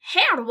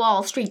Hair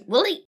Wall Street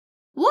Willie,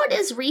 what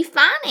is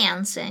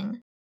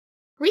refinancing?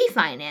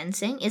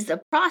 Refinancing is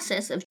the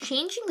process of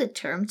changing the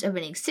terms of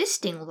an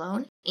existing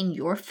loan in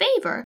your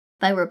favor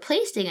by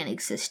replacing an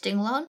existing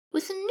loan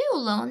with a new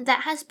loan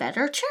that has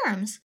better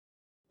terms.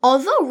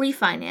 Although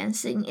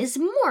refinancing is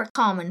more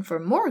common for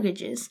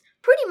mortgages,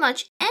 pretty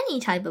much any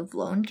type of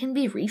loan can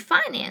be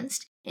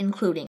refinanced,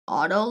 including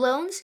auto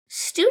loans,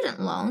 student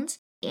loans,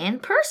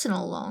 and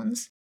personal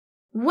loans.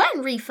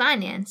 When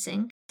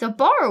refinancing, the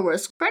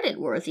borrower's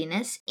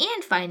creditworthiness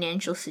and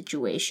financial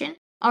situation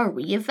are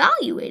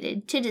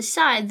reevaluated to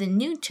decide the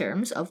new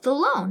terms of the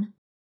loan.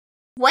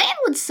 When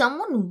would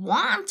someone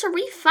want to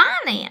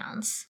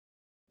refinance?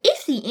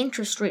 If the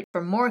interest rate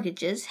for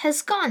mortgages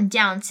has gone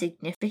down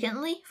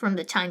significantly from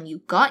the time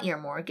you got your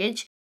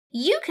mortgage,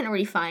 you can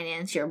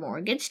refinance your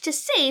mortgage to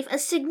save a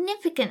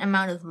significant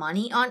amount of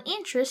money on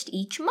interest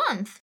each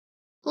month.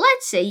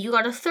 Let's say you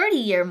got a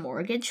 30-year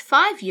mortgage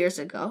 5 years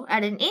ago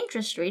at an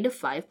interest rate of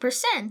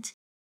 5%,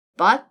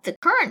 but the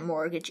current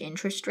mortgage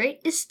interest rate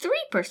is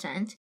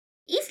 3%.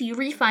 If you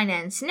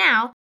refinance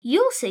now,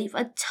 you'll save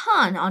a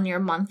ton on your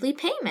monthly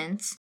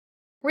payments.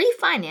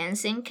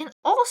 Refinancing can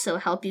also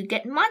help you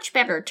get much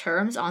better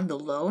terms on the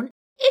loan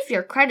if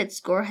your credit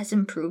score has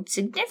improved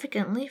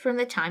significantly from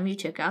the time you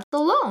took out the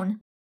loan.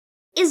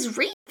 Is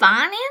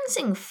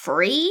refinancing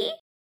free?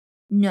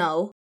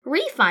 No,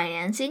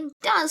 refinancing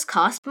does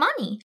cost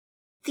money.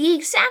 The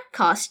exact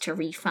cost to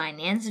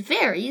refinance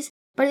varies,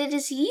 but it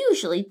is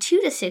usually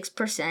 2 to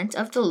 6%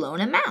 of the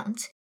loan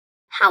amount.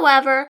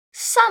 However,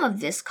 some of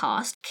this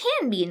cost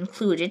can be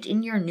included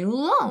in your new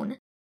loan.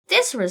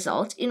 This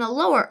results in a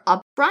lower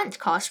upfront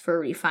cost for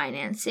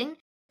refinancing,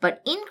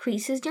 but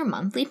increases your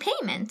monthly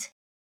payment.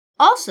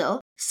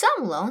 Also,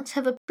 some loans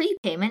have a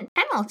prepayment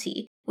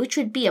penalty, which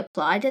would be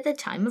applied at the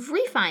time of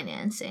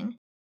refinancing.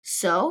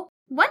 So,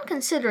 when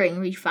considering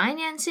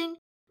refinancing,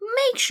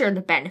 make sure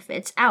the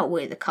benefits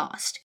outweigh the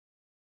cost.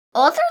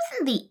 Other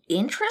than the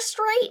interest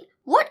rate,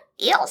 what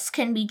else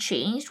can be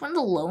changed when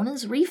the loan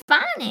is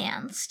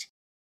refinanced?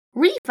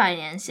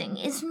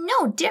 Refinancing is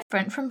no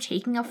different from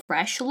taking a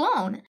fresh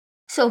loan,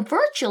 so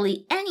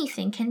virtually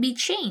anything can be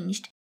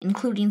changed,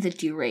 including the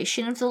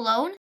duration of the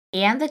loan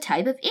and the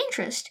type of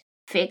interest,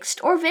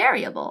 fixed or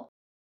variable.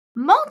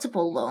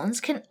 Multiple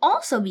loans can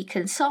also be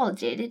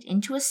consolidated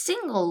into a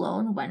single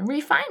loan when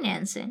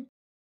refinancing.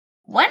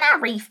 When I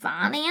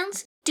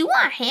refinance, do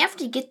I have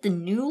to get the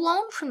new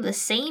loan from the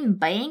same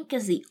bank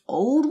as the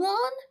old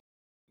one?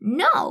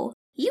 No,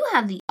 you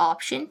have the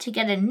option to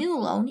get a new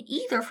loan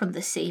either from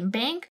the same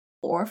bank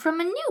or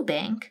from a new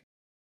bank.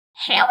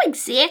 How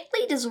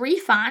exactly does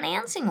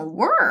refinancing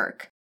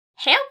work?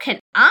 How can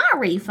I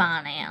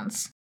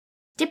refinance?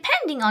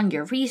 Depending on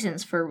your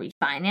reasons for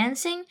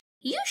refinancing,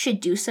 you should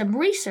do some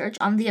research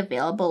on the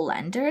available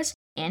lenders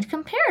and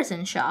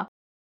comparison shop.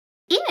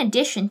 In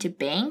addition to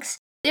banks,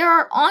 there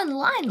are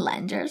online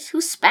lenders who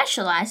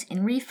specialize in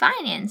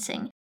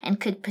refinancing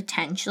and could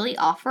potentially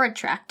offer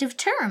attractive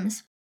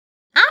terms.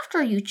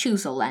 After you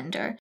choose a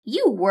lender,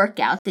 you work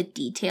out the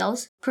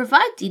details,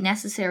 provide the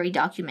necessary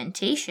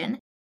documentation,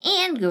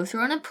 and go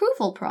through an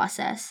approval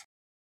process.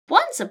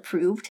 Once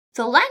approved,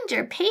 the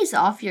lender pays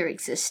off your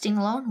existing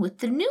loan with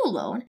the new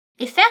loan,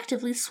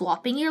 effectively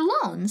swapping your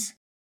loans.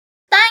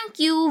 Thank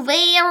you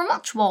very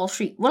much, Wall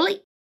Street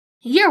Willie.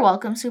 You're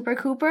welcome, Super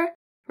Cooper.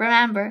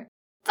 Remember,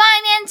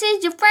 finance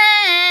is your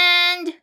friend!